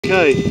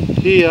Okay,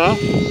 here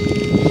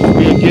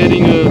we are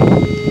getting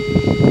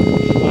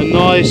a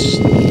nice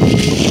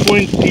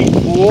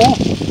 24.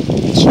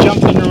 It's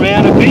jumping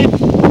around a bit,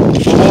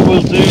 but what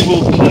we'll do,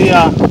 we'll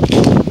clear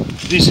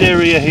this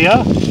area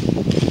here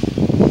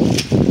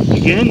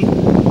again.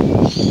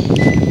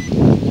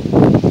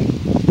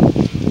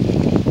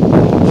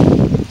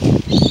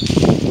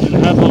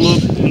 And have a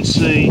look and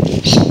see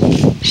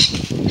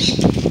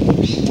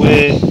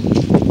where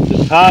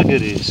the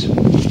target is.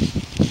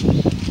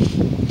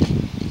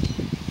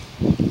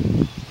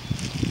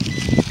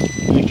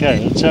 Okay,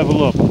 let's have a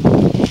look.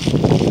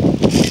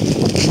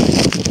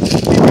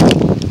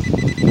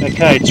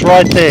 Okay, it's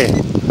right there.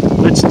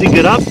 Let's dig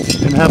it up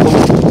and have a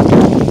look.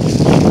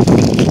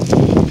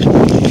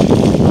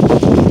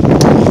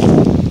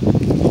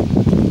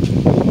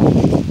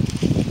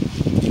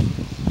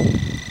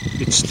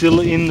 It's still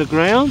in the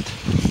ground,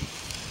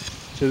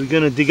 so we're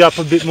going to dig up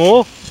a bit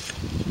more.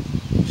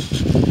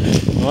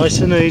 Nice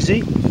and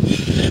easy.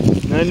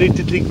 No need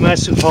to dig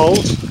massive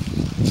holes.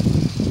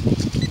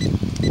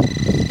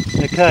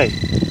 Okay,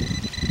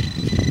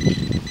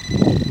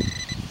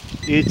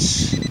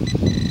 it's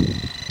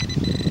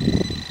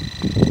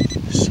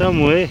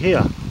somewhere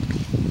here.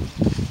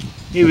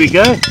 Here we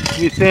go.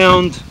 We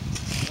found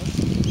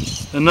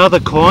another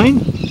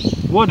coin.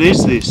 What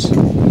is this?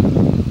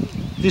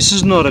 This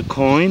is not a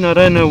coin. I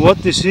don't know what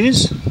this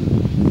is.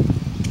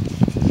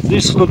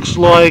 This looks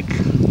like,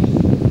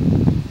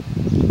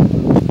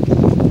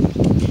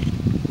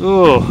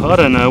 oh, I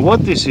don't know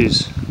what this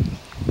is.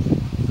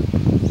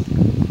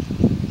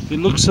 It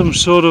looks some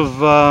sort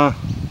of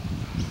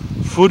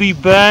footy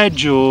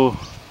badge or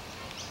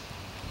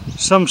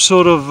some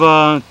sort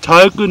of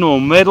token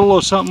or medal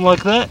or something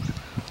like that.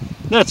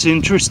 That's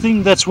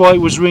interesting. That's why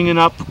it was ringing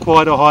up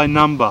quite a high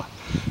number,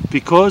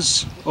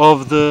 because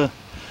of the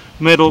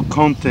metal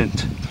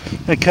content.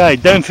 Okay,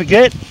 don't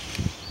forget,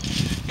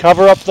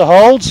 cover up the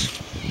holes.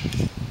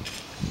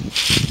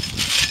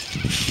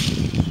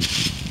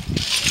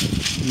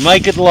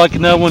 Make it like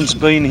no one's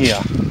been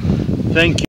here. Thank you.